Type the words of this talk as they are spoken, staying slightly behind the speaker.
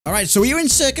All right, so we're in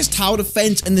Circus Tower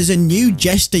Defense, and there's a new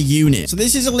Jester unit. So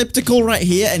this is Elliptical right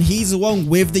here, and he's the one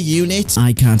with the unit.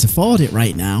 I can't afford it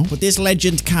right now, but this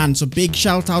legend can. So big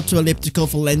shout out to Elliptical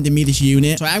for lending me this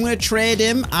unit. So I'm going to trade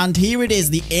him, and here it is,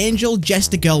 the Angel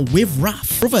Jester Girl with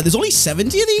Wrath. Brother, there's only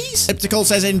 70 of these? Elliptical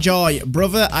says enjoy.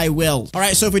 Brother, I will. All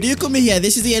right, so if we do come in here,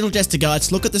 this is the Angel Jester Girl.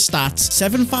 Let's look at the stats.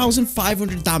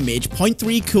 7,500 damage,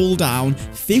 0.3 cooldown,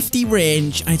 50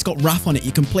 range, and it's got Wrath on it.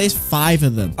 You can place 5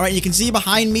 of them. All right, you can see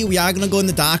behind me, we are going to go in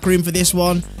the dark room for this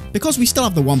one, because we still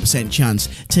have the 1% chance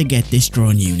to get this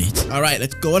drone unit. All right,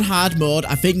 let's go in hard mode.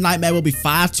 I think Nightmare will be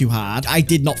far too hard. I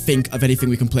did not think of anything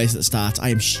we can place at the start. I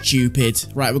am stupid.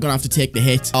 Right, we're going to have to take the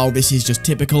hit. Oh, this is just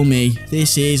typical me.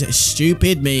 This is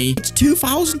stupid me. It's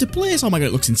 2,000 to place. Oh my God,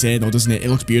 it looks insane though, doesn't it? It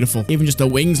looks beautiful. Even just the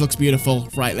wings looks beautiful.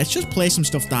 Right, let's just place some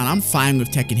stuff down. I'm fine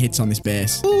with taking hits on this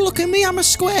base. Oh, look at me. I'm a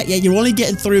square. Yeah, you're only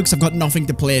getting through because I've got nothing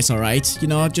to place, all right? You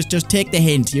know, just take the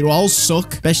hint. You all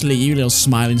suck, especially you little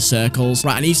smiling circles.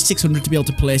 Right, I need 600 to be able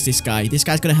to place this guy. This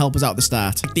guy's going to help us out at the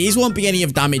start. These won't be any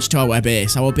of damage to our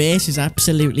base. Our base is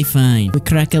absolutely fine. We're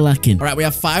crack-a-lacking. All right, we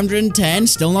have 510.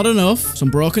 Still not enough. Some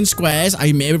broken squares.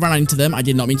 I may have run into them. I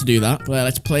did not mean to do that. But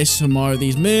let's place some more of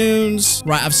these moons.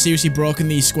 Right, I've seriously broken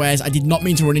these squares. I did not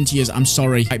mean to run into you. I'm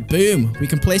sorry. Right, boom. We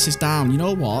can place this down. You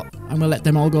know what? I'm going to let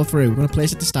them all go through. We're going to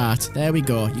place it to start. There we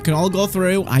go. You can all go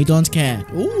through. I don't care.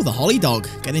 Ooh, the Holly Dog.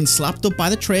 Getting slapped up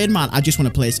by the train man. I just want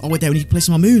to place... Oh, wait there. We need to place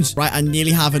some more moons. Right, I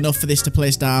nearly have enough for this to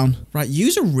place down. Right,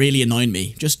 yous are really annoying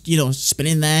me. Just, you know,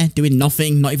 spinning there, doing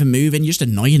nothing, not even moving. You're just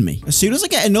annoying me. As soon as I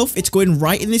get enough, it's going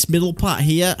right in this middle part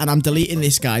here, and I'm deleting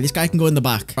this guy. This guy can go in the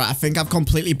back. Right, I think I've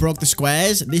completely broke the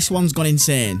squares. This one's gone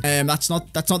insane. That's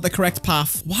not the correct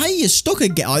path. Why are you stuck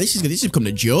again? Oh, this is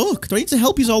becoming a joke. Do I need to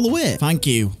help you all the way? Thank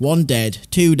you. 1 dead,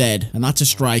 2 dead, and that's a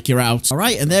strike. You're out. All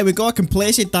right, and there we go. I can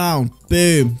place it down.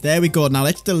 Boom. There we go. Now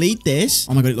let's delete this.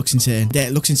 Oh my God, it looks insane. Yeah,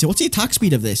 it looks insane. What's the attack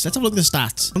speed of this? Let's have a look at the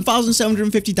stats.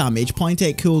 1,750 damage,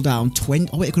 0.8 cooldown, 20.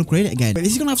 Oh wait, I can upgrade it again. Wait,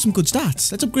 this is gonna have some good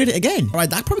stats. Let's upgrade it again. All right,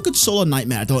 that probably could solo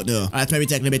Nightmare. I don't know. All right, it's maybe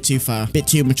taking a bit too far. Bit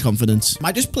too much confidence.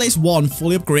 Might just place one,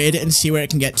 fully upgrade it, and see where it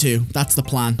can get to. That's the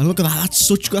plan. And look at that. That's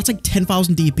such good. That's like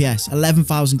 10,000 DPS,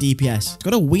 11,000 DPS. It's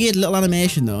got a weird little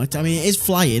animation though. I mean, it is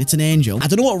flying. It's an angel. I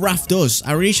don't know what Wrath does.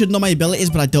 I really should know my abilities,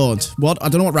 but I don't. What? I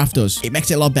don't know what Wrath does. It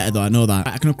makes it a lot better though. I know that.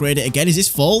 Right, I can upgrade it again. Is this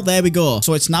full? There we go.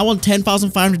 So it's now on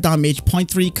 10,500 damage,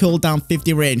 0.3 cooldown,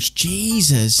 50 range.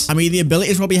 Jesus. I mean, the ability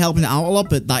is probably helping it out a lot,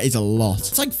 but that is a lot.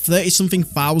 It's like 30-something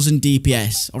thousand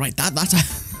DPS. All right, that's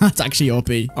that's actually OP.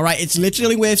 All right, it's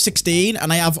literally wave 16,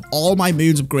 and I have all my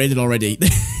moons upgraded already.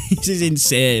 This is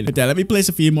insane. But let me place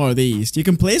a few more of these. You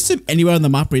can place them anywhere on the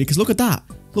map, really, because look at that.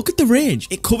 Look at the range.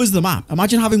 It covers the map.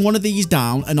 Imagine having one of these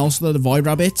down and also the void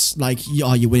rabbits. Like,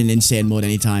 oh, you win in insane mode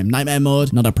anytime. Nightmare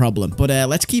mode, not a problem. But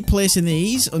let's keep placing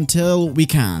these until we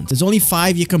can. There's only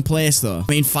 5 you can place, though.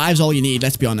 I mean, 5's all you need,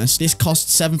 let's be honest. This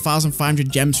costs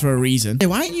 7,500 gems for a reason. Hey,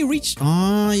 why didn't you reach...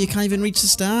 Oh, you can't even reach the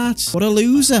start. What a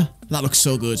loser. That looks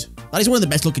so good. That is one of the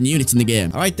best looking units in the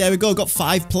game. All right, there we go. Got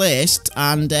 5 placed,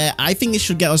 and I think this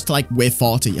should get us to like wave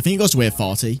 40. I think it goes to wave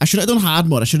 40. I should have done hard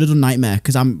mode. I should have done Nightmare,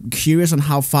 because I'm curious on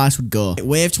how far this would go.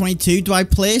 Wave 22. Do I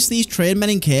place these train men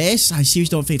in case? I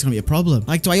seriously don't think it's gonna be a problem.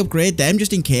 Like, do I upgrade them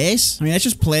just in case? I mean, let's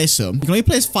just place some. You can only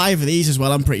place 5 of these as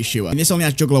well, I'm pretty sure. And this only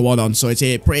has Juggler 1 on, so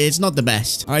it's not the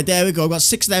best. All right, there we go. Got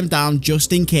 6 of them down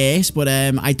just in case, but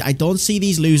I don't see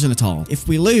these losing at all. If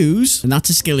we lose, then that's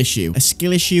a skill issue. A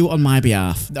skill issue on my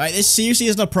behalf. Right, this seriously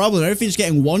isn't a problem. Everything's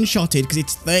getting one-shotted because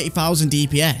it's 30,000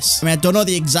 DPS. I mean, I don't know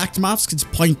the exact maths because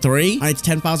it's 0.3 and it's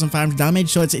 10,500 damage,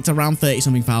 so it's around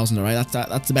 30-something thousand, all right?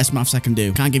 That's the best maths I can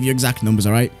do. Can't give you exact numbers,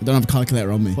 all right? I don't have a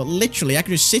calculator on me. But literally, I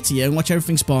can just sit here and watch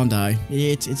everything spawn die.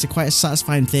 It's quite a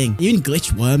satisfying thing. Even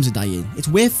glitched worms are dying. It's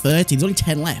wave 30. There's only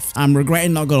 10 left. I'm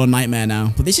regretting not going on Nightmare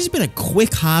now. But this has been a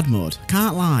quick hard mode.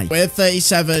 Can't lie. Wave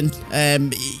 37.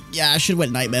 Yeah, I should have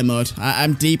went Nightmare mode.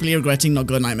 I'm deeply regretting not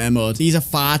going Nightmare mode. These are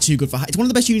far too good for... It's one of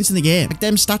the best units in the game. Like,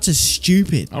 them stats are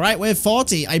stupid. All right, wave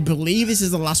 40. I believe this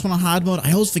is the last one on hard mode.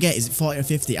 I always forget. Is it 40 or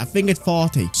 50? I think it's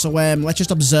 40. So, let's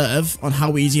just observe on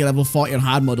how easy a level 40 on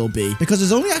hard mode will be. Because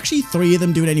there's only actually 3 of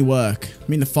them doing any work. I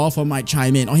mean, the 4th one might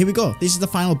chime in. Oh, here we go. This is the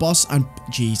final boss. And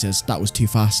Jesus, that was too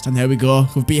fast. And there we go.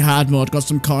 We've beat hard mode. Got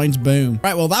some coins. Boom.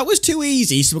 Right, well, that was too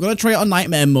easy. So we're going to try it on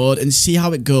Nightmare mode and see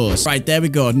how it goes. Right, there we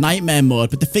go. Nightmare mode.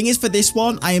 But the thing is, for this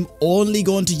one, I am only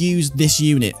going to use this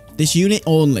unit. This unit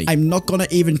only. I'm not going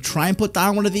to even try and put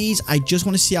down one of these. I just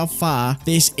want to see how far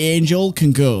this angel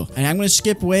can go. And I'm going to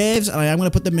skip waves, and I'm going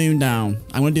to put the moon down.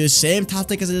 I'm going to do the same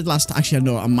tactic as I did last time. Actually, I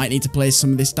know I might need to place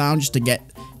some of this down just to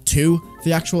get to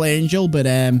the actual angel, but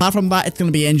apart from that, it's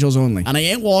gonna be angels only. And I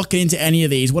ain't walking into any of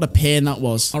these. What a pain that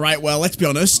was. All right, well, let's be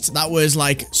honest. That was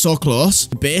like so close.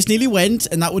 The base nearly went,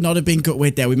 and that would not have been good.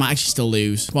 Wait there, we might actually still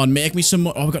lose. Come on, make me some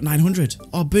more. Oh, we got 900.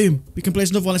 Oh, boom. We can place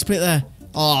another one. Let's put it there.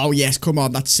 Oh, yes, come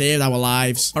on. That saved our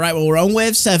lives. All right, well, we're on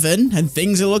wave 7, and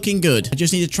things are looking good. I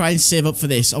just need to try and save up for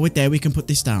this. Oh, wait there, we can put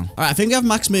this down. All right, I think we have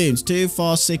max moons. 2,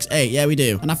 4, 6, 8. Yeah, we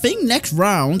do. And I think next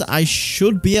round, I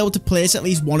should be able to place at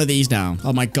least one of these down.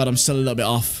 Oh, my God, I'm still a little bit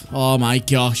off. Oh, my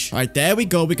gosh. All right, there we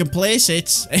go. We can place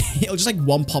it. It'll just, like,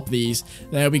 one-pop these.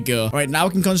 There we go. All right, now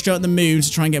we can concentrate on the moons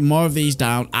to try and get more of these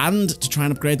down and to try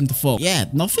and upgrade them to full. Yeah,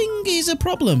 nothing is a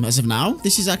problem as of now.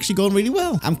 This is actually going really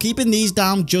well. I'm keeping these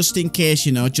down just in case,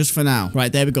 you know, just for now.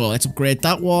 Right, there we go. Let's upgrade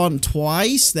that one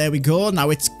twice. There we go. Now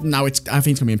it's I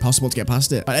think it's gonna be impossible to get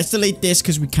past it. Right, let's delete this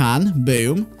because we can.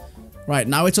 Boom. Right,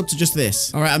 now it's up to just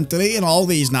this. All right, I'm deleting all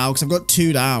these now because I've got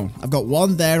 2 down. I've got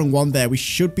 1 there and 1 there. We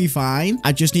should be fine.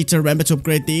 I just need to remember to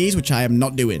upgrade these, which I am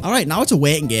not doing. All right, now it's a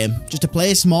waiting game. Just to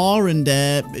place more and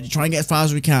try and get as far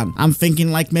as we can. I'm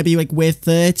thinking like maybe like wave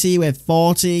 30, wave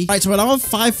 40. All right, so we're now on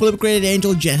 5 full upgraded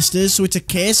angel jesters. So it's a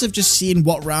case of just seeing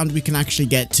what round we can actually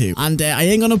get to. And I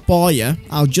ain't gonna bore you.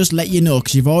 I'll just let you know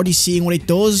because you've already seen what it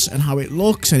does and how it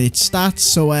looks and its stats.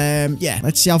 So yeah,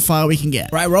 let's see how far we can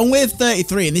get. Right, we're on wave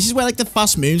 33, and this is where like the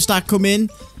fast moons start coming.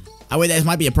 Oh wait, this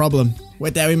might be a problem.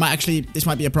 Wait there, this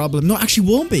might be a problem. No, it actually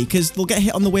won't be, because they'll get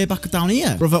hit on the way back down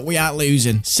here. Brother, we aren't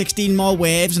losing. 16 more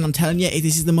waves, and I'm telling you,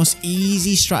 this is the most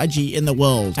easy strategy in the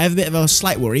world. I have a bit of a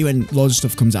slight worry when loads of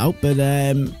stuff comes out, but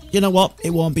you know what?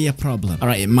 It won't be a problem. All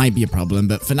right, it might be a problem,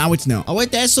 but for now, it's not. Oh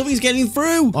wait there, something's getting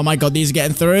through. Oh my God, these are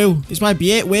getting through. This might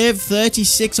be it. Wave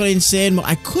 36 on insane.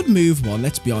 I could move one,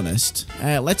 let's be honest.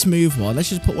 Let's move one. Let's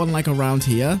just put one like around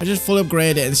here. I just full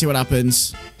upgrade it and see what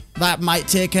happens. That might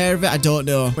take care of it. I don't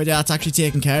know. But yeah, that's actually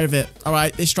taking care of it. All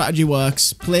right, this strategy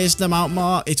works. Place them out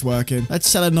more. It's working. Let's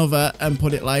sell another and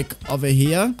put it like over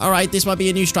here. All right, this might be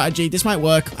a new strategy. This might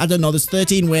work. I don't know. There's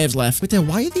 13 waves left. Wait there,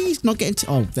 why are these not getting...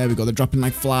 Oh, there we go. They're dropping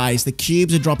like flies. The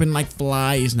cubes are dropping like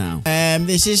flies now.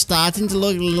 This is starting to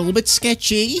look a little bit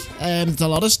sketchy. There's a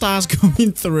lot of stars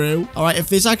coming through. All right, if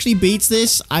this actually beats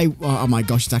this, oh my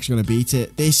gosh, it's actually going to beat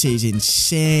it. This is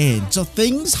insane. So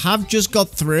things have just got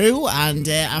through, and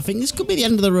I think this could be the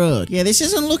end of the road. Yeah, this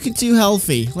isn't looking too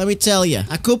healthy, let me tell you.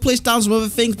 I could place down some other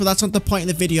things, but that's not the point in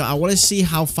the video. I want to see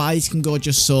how far this can go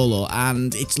just solo,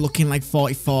 and it's looking like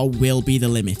 44 will be the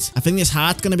limit. I think this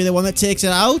heart's going to be the one that takes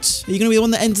it out. Are you going to be the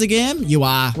one that ends the game? You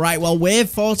are. Right, well, wave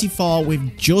 44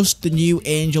 with just the new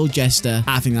angel jester.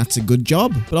 I think that's a good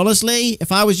job. But honestly,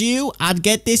 if I was you, I'd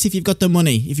get this if you've got the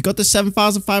money. If you've got the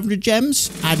 7,500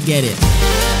 gems, I'd get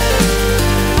it.